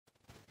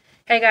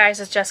Hey guys,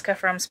 it's Jessica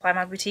from Supply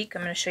Mug Boutique.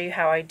 I'm going to show you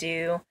how I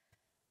do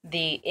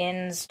the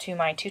ends to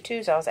my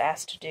tutus. I was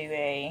asked to do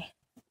a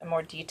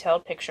more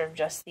detailed picture of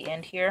just the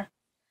end here.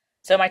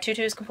 So my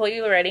tutu is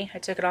completely ready. I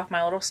took it off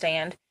my little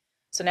stand.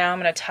 So now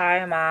I'm going to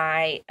tie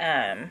my,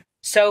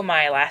 sew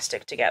my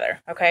elastic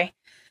together, okay?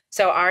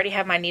 So I already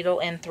have my needle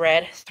and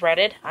thread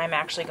threaded. I'm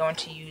actually going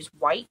to use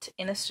white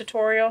in this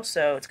tutorial,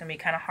 so it's going to be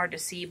kind of hard to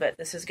see, but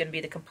this is going to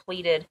be the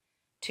completed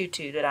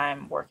tutu that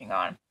I'm working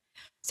on.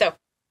 So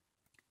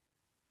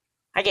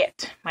I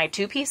get my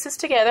two pieces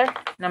together,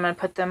 and I'm going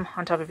to put them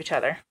on top of each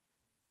other.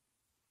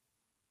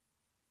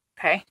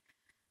 Okay,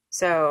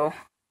 so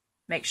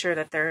make sure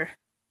that they're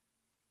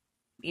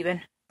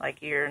even,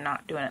 like you're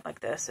not doing it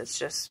like this. It's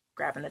just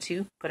grabbing the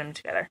two, put them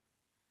together.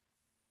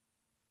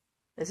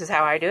 This is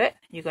how I do it.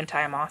 You can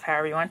tie them off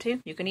however you want to.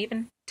 You can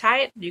even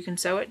tie it, you can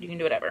sew it, you can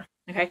do whatever.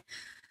 Okay,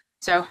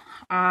 so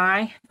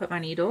I put my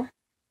needle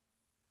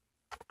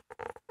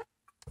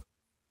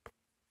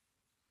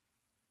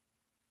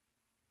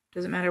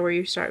doesn't matter where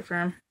you start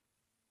from,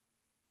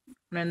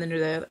 and then do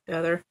the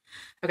other.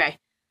 Okay,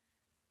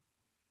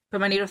 put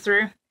my needle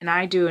through, and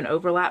I do an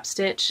overlap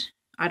stitch.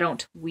 I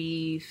don't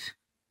weave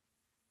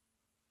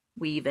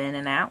in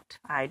and out.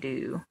 I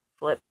do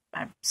flip,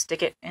 I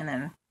stick it, and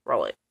then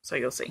roll it. So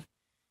you'll see.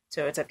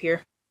 So it's up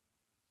here,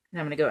 and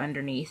I'm going to go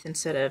underneath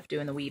instead of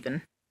doing the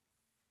weaving.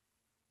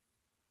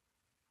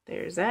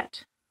 There's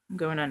that. I'm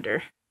going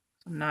under.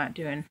 I'm not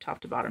doing top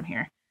to bottom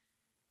here.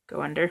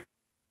 Go under.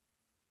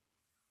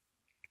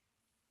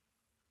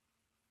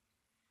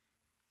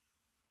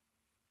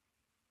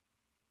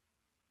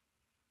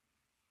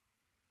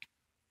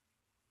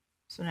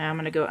 So now I'm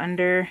going to go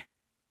under.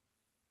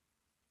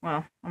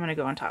 Well, I'm going to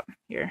go on top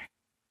here.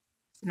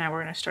 So now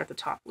we're going to start the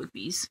top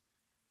loopies.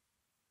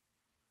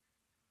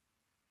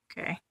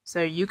 Okay,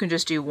 so you can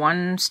just do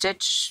one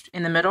stitch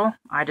in the middle.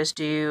 I just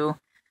do,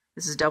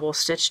 this is double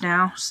stitch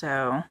now,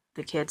 so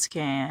the kids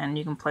can,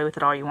 you can play with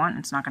it all you want.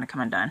 It's not going to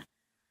come undone.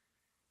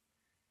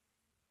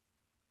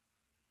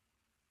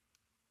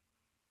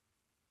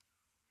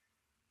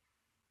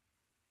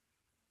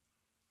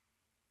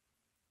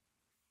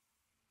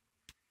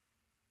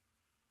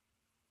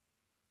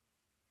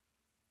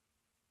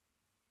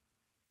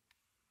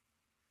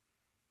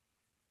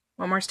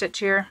 One more stitch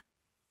here.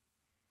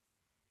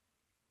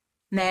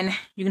 And then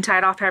you can tie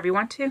it off however you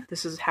want to.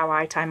 This is how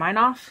I tie mine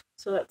off.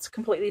 So that's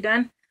completely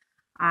done.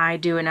 I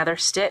do another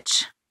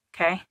stitch,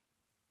 okay?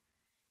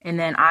 And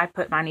then I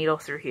put my needle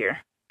through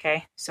here,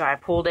 okay? So I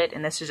pulled it,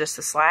 and this is just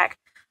the slack.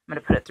 I'm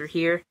going to put it through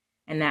here,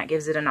 and that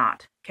gives it a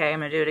knot. Okay, I'm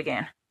going to do it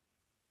again.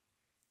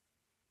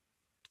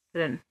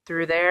 Put it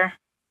through there.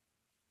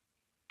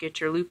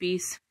 Get your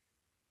loopies.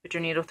 Put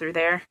your needle through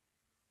there,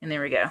 and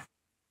there we go.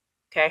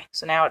 Okay,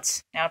 so now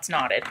it's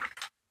knotted.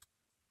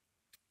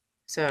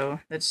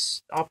 So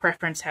that's all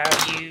preference how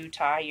you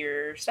tie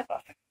your stuff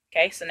off.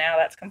 Okay, so now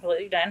that's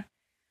completely done.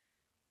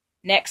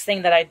 Next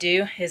thing that I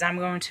do is I'm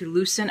going to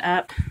loosen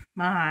up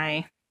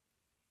my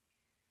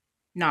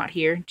knot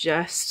here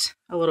just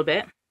a little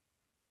bit.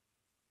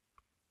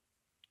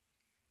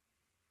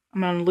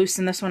 I'm going to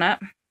loosen this one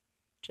up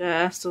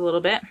just a little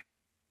bit.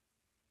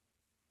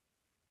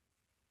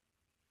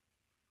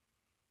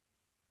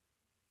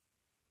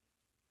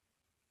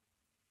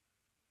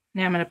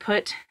 Now I'm going to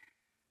put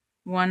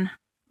one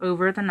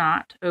over the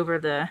knot, over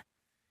the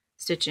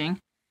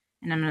stitching,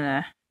 and I'm going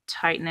to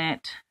tighten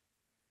it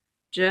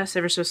just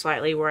ever so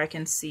slightly where I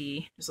can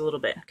see just a little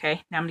bit.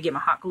 Okay, now I'm going to get my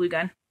hot glue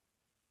gun.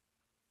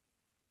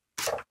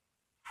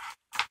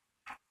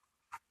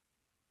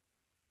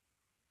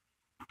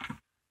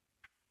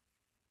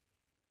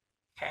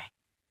 Okay,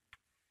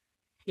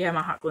 yeah,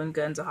 my hot glue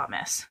gun's a hot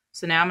mess.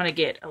 So now I'm going to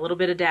get a little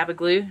bit of dab of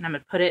glue, and I'm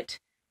going to put it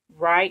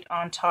right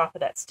on top of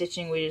that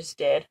stitching we just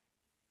did.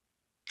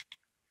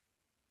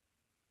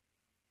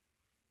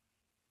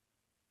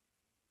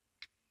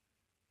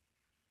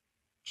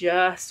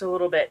 Just a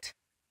little bit.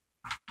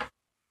 I'm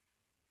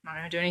not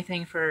going to do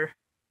anything for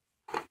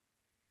a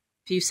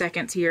few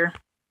seconds here.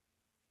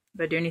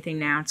 If I do anything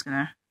now, it's going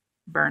to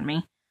burn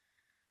me.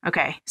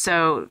 Okay,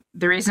 so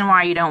the reason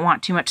why you don't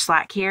want too much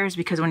slack here is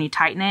because when you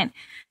tighten it,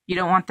 you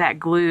don't want that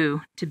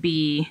glue to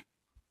be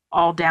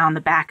all down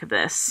the back of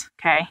this,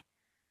 okay?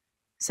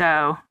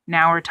 So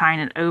now we're tying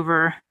it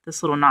over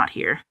this little knot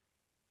here.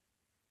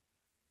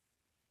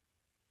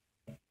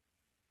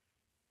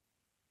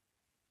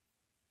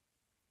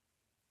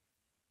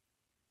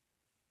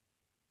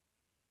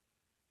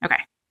 Okay.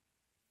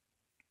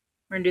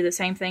 We're going to do the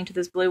same thing to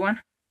this blue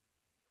one.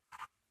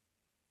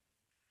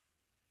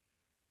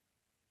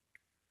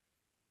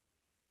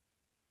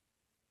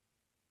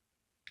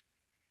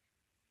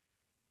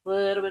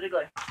 Little bit of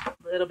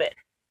glue. Little bit.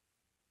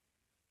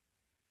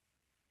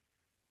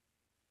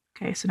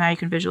 Okay, so now you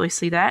can visually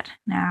see that.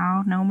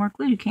 Now, no more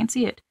glue. You can't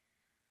see it.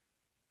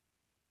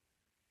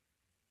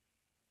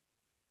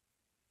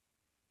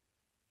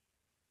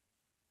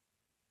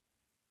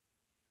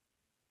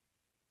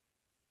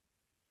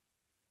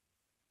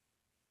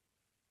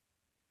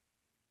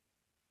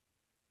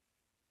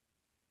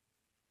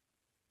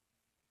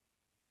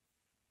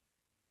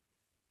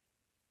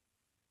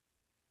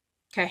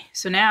 Okay,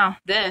 so now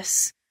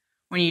this,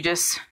 when you just